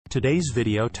Today's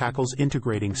video tackles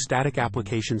integrating static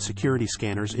application security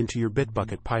scanners into your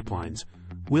Bitbucket pipelines.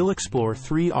 We'll explore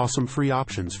 3 awesome free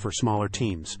options for smaller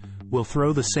teams. We'll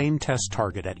throw the same test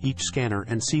target at each scanner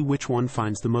and see which one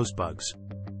finds the most bugs.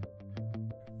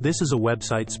 This is a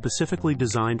website specifically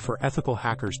designed for ethical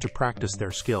hackers to practice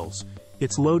their skills.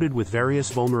 It's loaded with various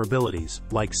vulnerabilities,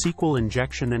 like SQL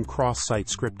injection and cross-site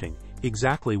scripting,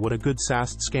 exactly what a good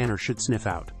SAST scanner should sniff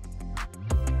out.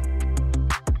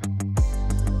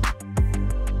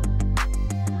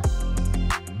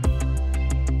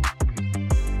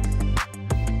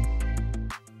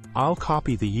 I'll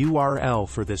copy the URL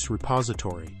for this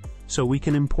repository, so we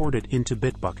can import it into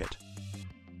Bitbucket.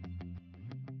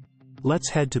 Let's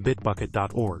head to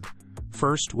bitbucket.org.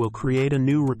 First, we'll create a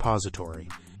new repository.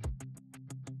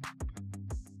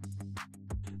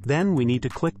 Then we need to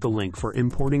click the link for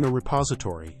importing a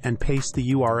repository and paste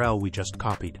the URL we just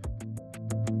copied.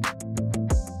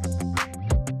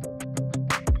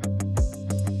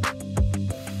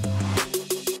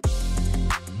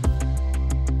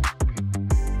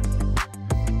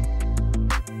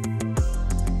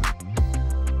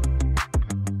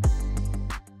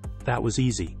 That was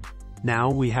easy. Now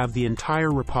we have the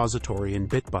entire repository in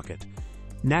Bitbucket.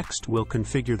 Next, we'll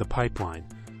configure the pipeline.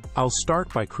 I'll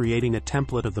start by creating a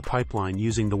template of the pipeline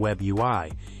using the web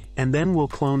UI, and then we'll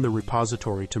clone the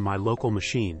repository to my local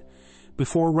machine.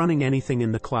 Before running anything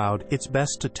in the cloud, it's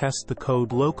best to test the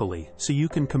code locally so you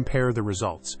can compare the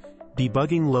results.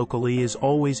 Debugging locally is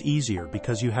always easier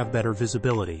because you have better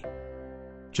visibility.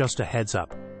 Just a heads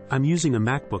up, I'm using a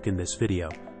MacBook in this video,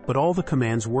 but all the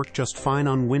commands work just fine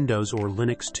on Windows or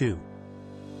Linux too.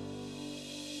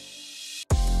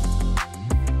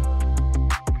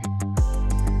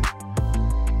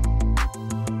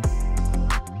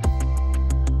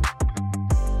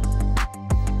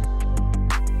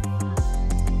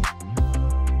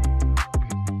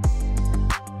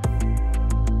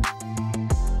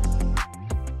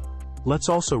 Let's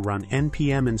also run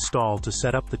npm install to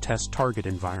set up the test target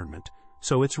environment,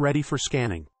 so it's ready for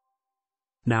scanning.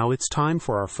 Now it's time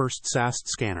for our first SAST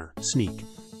scanner, Snyk.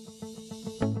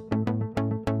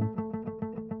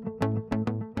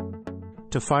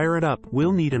 To fire it up,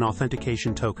 we'll need an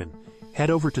authentication token. Head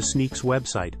over to Snyk's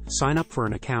website, sign up for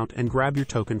an account, and grab your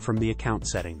token from the account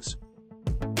settings.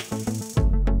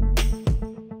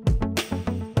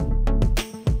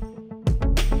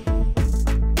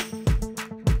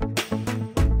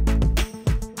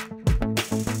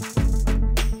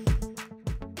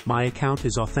 My account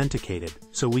is authenticated,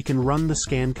 so we can run the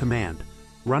scan command.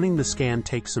 Running the scan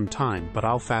takes some time, but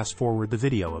I'll fast forward the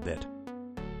video a bit.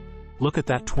 Look at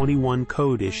that, 21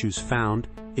 code issues found,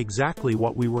 exactly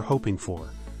what we were hoping for.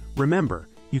 Remember,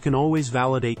 you can always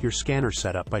validate your scanner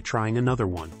setup by trying another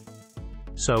one.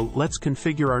 So let's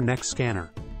configure our next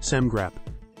scanner, Semgrep.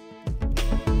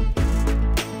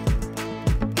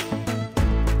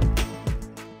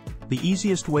 The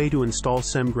easiest way to install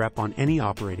Semgrep on any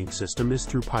operating system is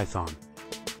through Python.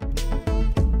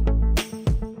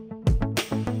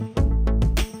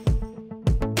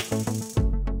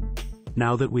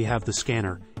 Now that we have the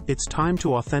scanner, it's time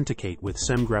to authenticate with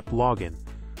Semgrep login.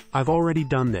 I've already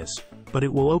done this, but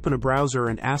it will open a browser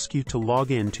and ask you to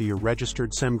log in to your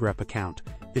registered Semgrep account.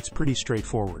 It's pretty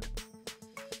straightforward.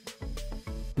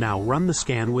 Now run the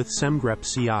scan with Semgrep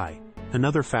CI.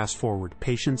 Another fast forward,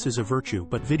 patience is a virtue,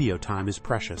 but video time is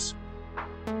precious.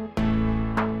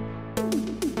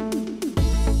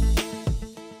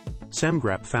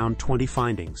 Semgrep found 20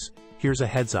 findings. Here's a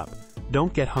heads up.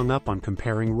 Don't get hung up on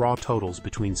comparing raw totals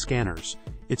between scanners.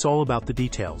 It's all about the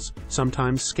details.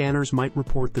 Sometimes scanners might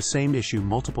report the same issue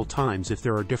multiple times if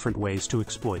there are different ways to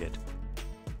exploit it.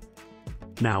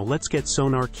 Now let's get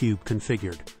Sonar Cube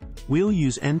configured. We'll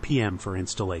use npm for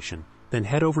installation. Then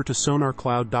head over to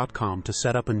sonarcloud.com to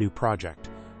set up a new project.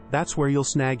 That's where you'll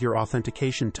snag your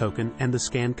authentication token and the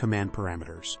scan command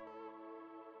parameters.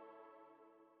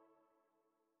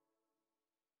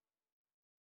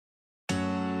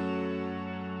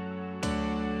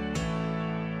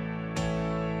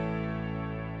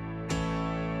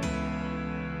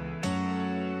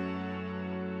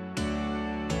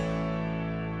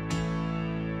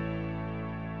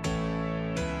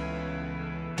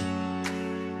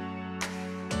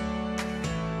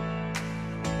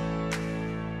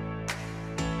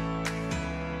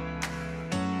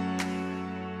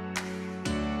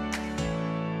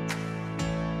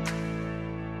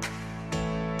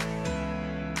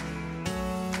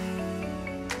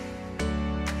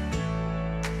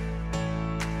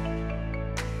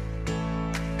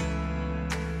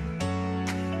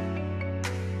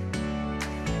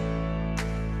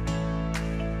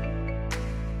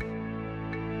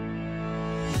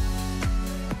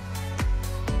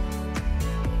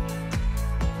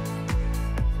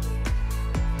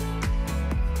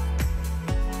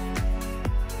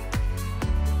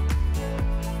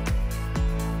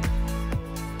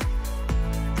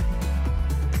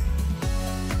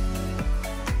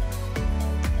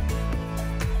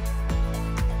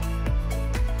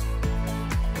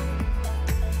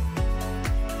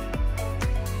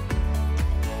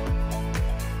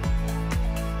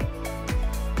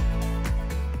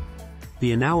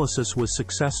 The analysis was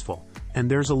successful, and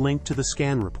there's a link to the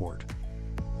scan report.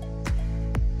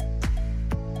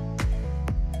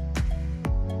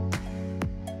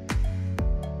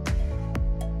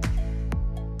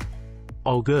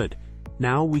 All good.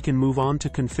 Now we can move on to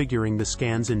configuring the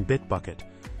scans in Bitbucket.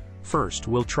 First,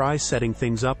 we'll try setting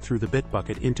things up through the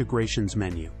Bitbucket integrations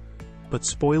menu. But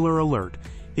spoiler alert,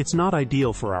 it's not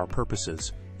ideal for our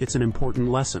purposes. It's an important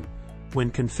lesson. When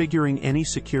configuring any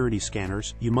security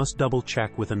scanners, you must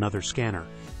double-check with another scanner.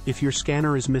 If your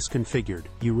scanner is misconfigured,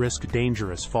 you risk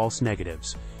dangerous false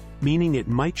negatives, meaning it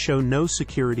might show no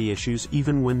security issues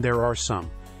even when there are some.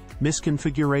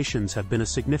 Misconfigurations have been a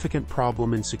significant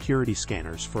problem in security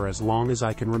scanners for as long as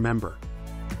I can remember.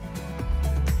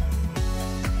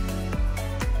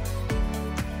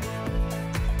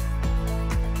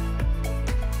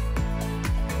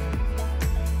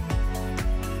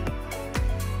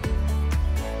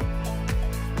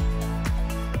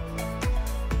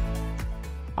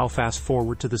 I'll fast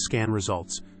forward to the scan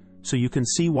results, so you can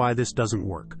see why this doesn't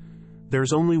work.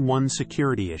 There's only one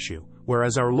security issue,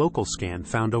 whereas our local scan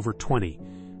found over 20.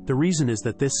 The reason is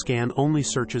that this scan only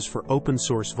searches for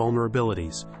open-source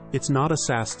vulnerabilities. It's not a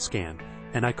SAST scan,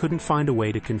 and I couldn't find a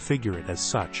way to configure it as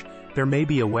such. There may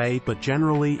be a way, but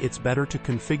generally it's better to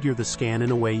configure the scan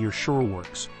in a way you're sure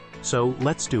works. So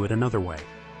let's do it another way.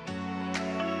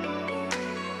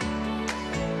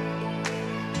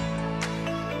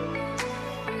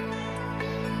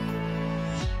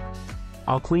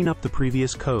 I'll clean up the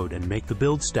previous code and make the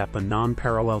build step a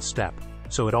non-parallel step,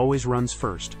 so it always runs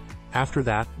first. After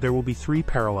that, there will be 3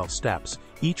 parallel steps,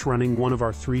 each running one of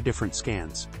our 3 different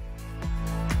scans.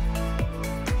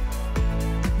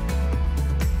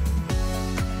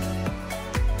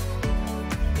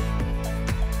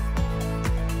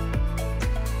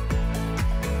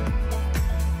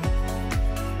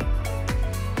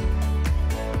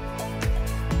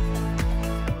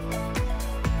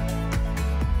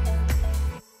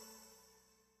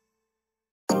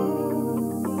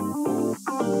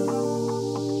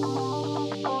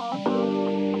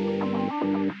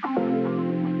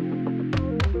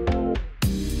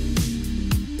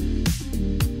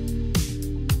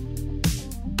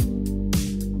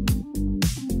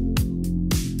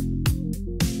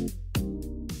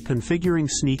 Configuring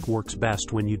Snyk works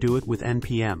best when you do it with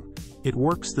npm. It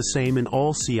works the same in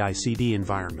all CI/CD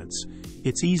environments.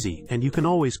 It's easy, and you can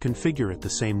always configure it the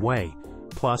same way.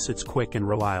 Plus, it's quick and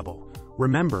reliable.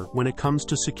 Remember, when it comes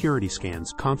to security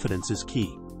scans, confidence is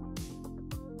key.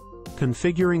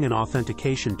 Configuring an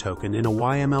authentication token in a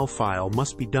YML file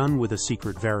must be done with a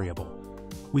secret variable.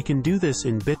 We can do this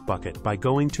in Bitbucket by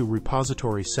going to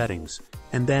Repository Settings,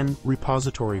 and then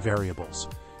Repository Variables.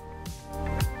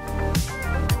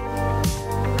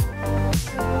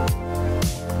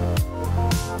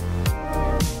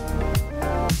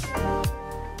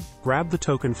 Grab the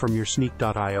token from your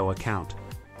Snyk.io account.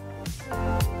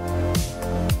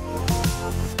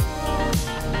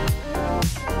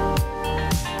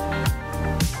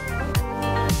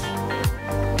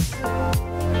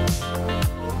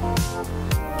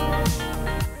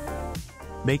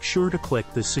 Make sure to click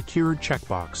the Secured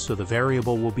checkbox so the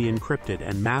variable will be encrypted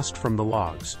and masked from the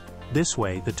logs. This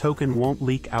way, the token won't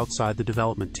leak outside the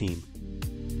development team.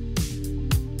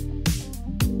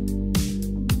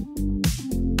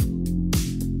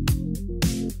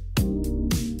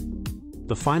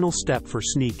 The final step for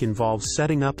Snyk involves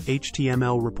setting up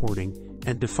HTML reporting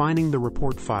and defining the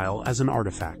report file as an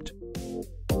artifact.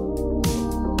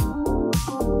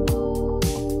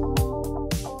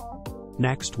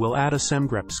 Next, we'll add a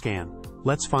Semgrep scan.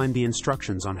 Let's find the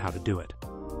instructions on how to do it.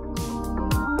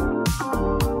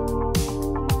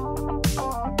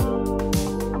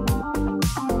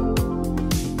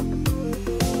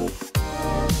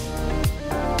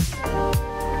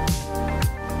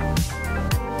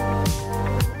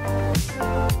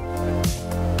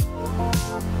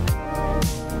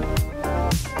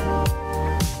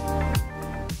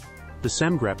 The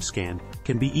Semgrep scan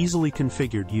can be easily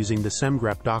configured using the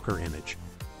Semgrep Docker image.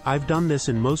 I've done this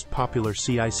in most popular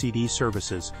CI/CD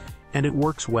services, and it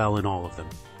works well in all of them.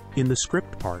 In the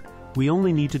script part, we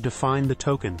only need to define the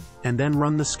token and then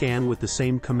run the scan with the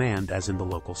same command as in the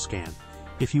local scan.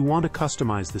 If you want to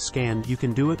customize the scan, you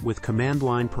can do it with command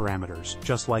line parameters,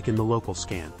 just like in the local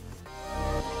scan.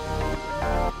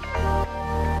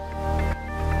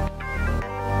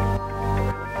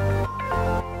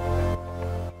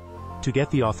 To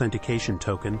get the authentication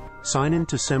token, sign in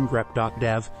to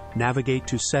semgrep.dev, navigate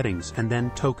to Settings and then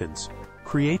Tokens.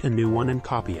 Create a new one and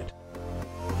copy it.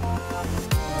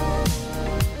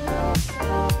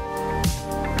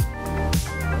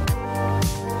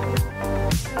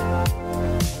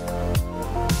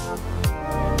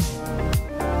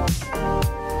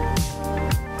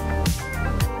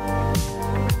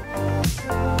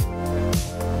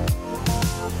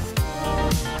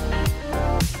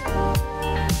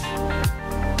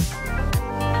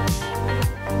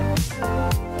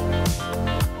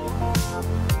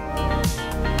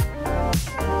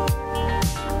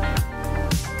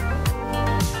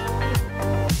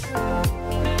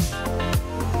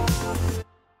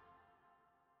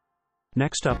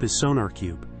 Next up is Sonar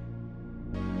Cube.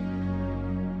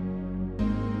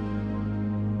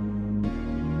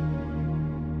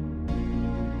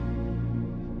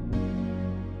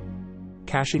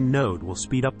 Caching node will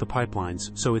speed up the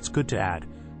pipelines, so it's good to add.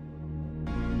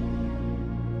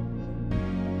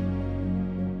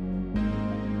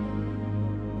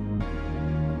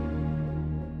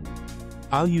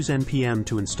 I'll use npm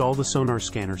to install the Sonar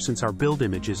scanner since our build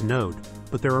image is Node,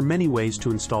 but there are many ways to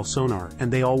install Sonar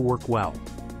and they all work well.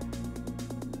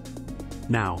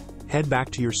 Now, head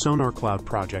back to your Sonar Cloud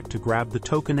project to grab the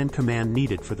token and command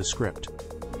needed for the script.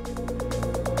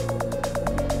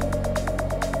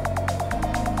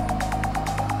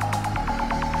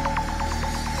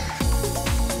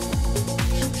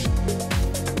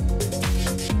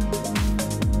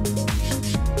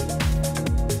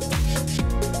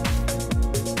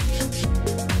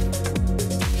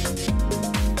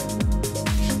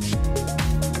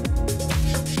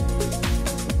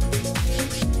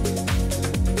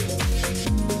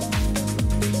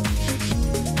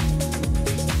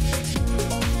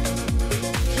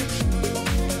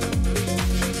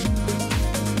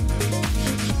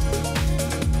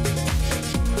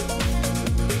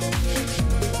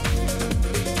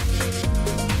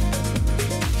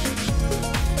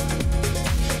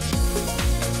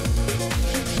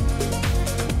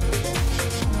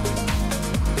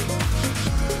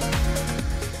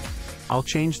 I'll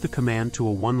change the command to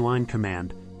a one-line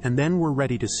command, and then we're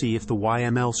ready to see if the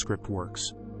YML script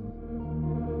works.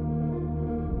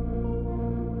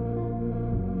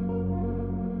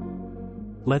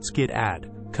 Let's git add,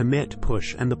 commit,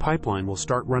 push, and the pipeline will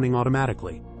start running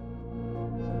automatically.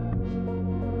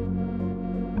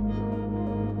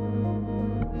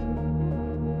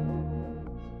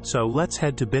 So let's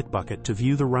head to Bitbucket to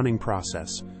view the running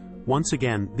process. Once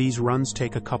again, these runs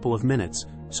take a couple of minutes,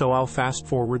 so I'll fast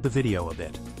forward the video a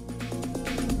bit.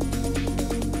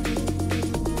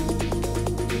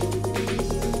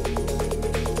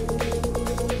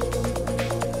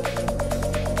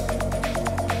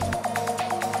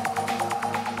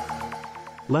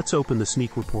 Let's open the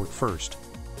Snyk report first.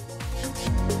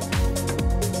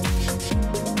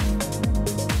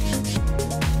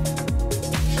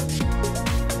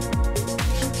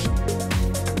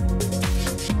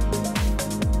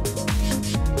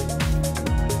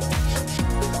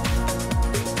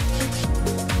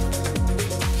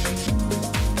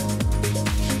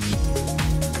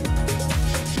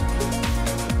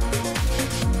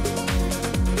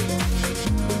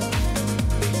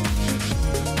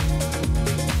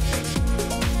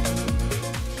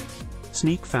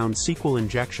 Snyk found SQL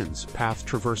injections, path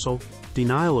traversal,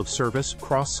 denial of service,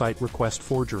 cross-site request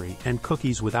forgery, and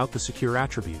cookies without the secure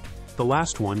attribute. The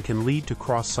last one can lead to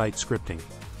cross-site scripting.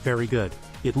 Very good.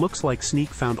 It looks like Snyk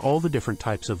found all the different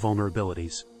types of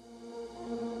vulnerabilities.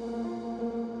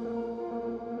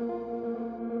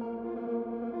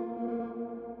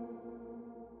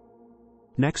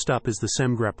 Next up is the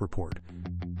Semgrep report.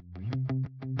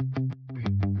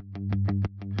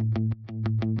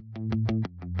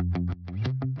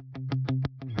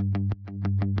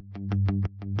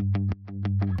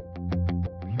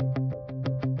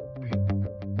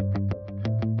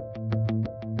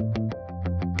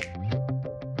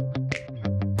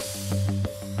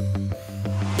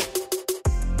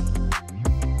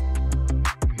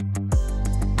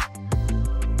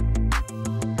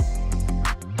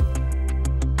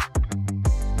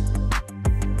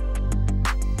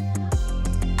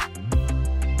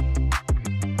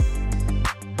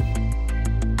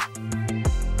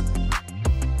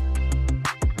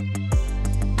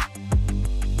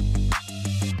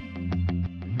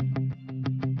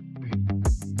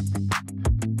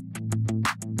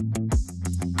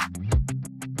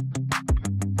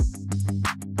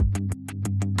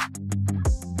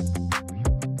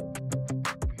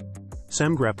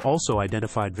 Semgrep also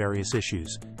identified various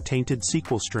issues: tainted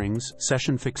SQL strings,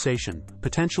 session fixation,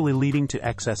 potentially leading to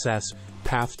XSS,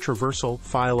 path traversal,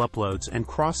 file uploads, and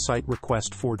cross-site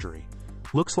request forgery.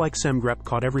 Looks like Semgrep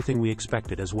caught everything we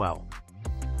expected as well.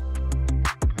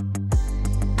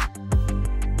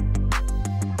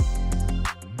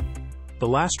 The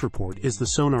last report is the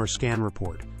Sonar scan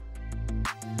report.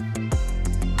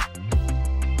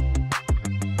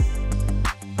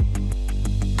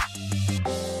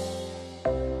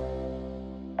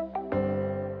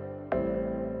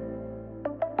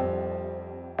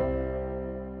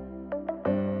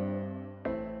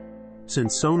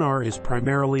 Since Sonar is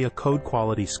primarily a code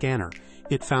quality scanner,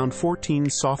 it found 14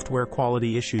 software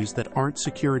quality issues that aren't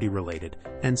security related,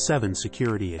 and 7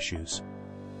 security issues.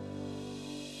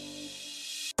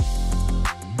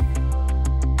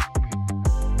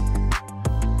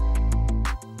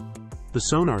 The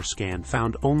Sonar scan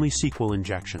found only SQL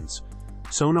injections.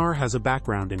 Sonar has a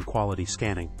background in quality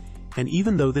scanning, and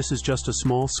even though this is just a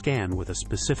small scan with a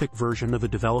specific version of a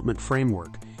development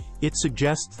framework, it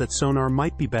suggests that Sonar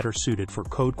might be better suited for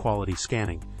code quality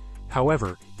scanning.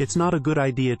 However, it's not a good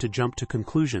idea to jump to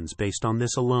conclusions based on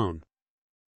this alone.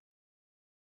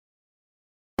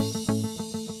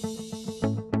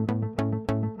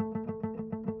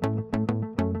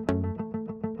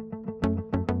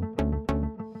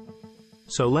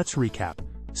 So let's recap.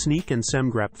 Snyk and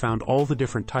Semgrep found all the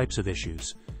different types of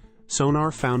issues. Sonar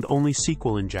found only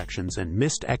SQL injections and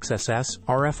missed XSS,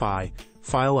 RFI,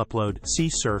 file upload,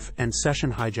 CSRF, and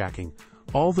session hijacking.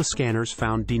 All the scanners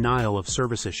found denial of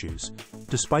service issues.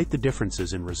 Despite the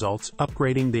differences in results,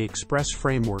 upgrading the Express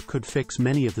framework could fix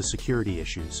many of the security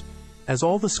issues, as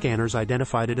all the scanners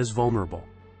identified it as vulnerable.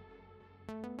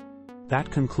 That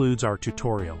concludes our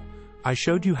tutorial. I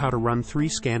showed you how to run 3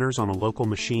 scanners on a local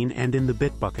machine and in the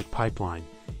Bitbucket pipeline.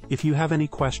 If you have any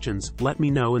questions, let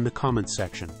me know in the comments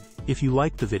section. If you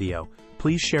liked the video,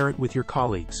 please share it with your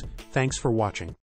colleagues. Thanks for watching.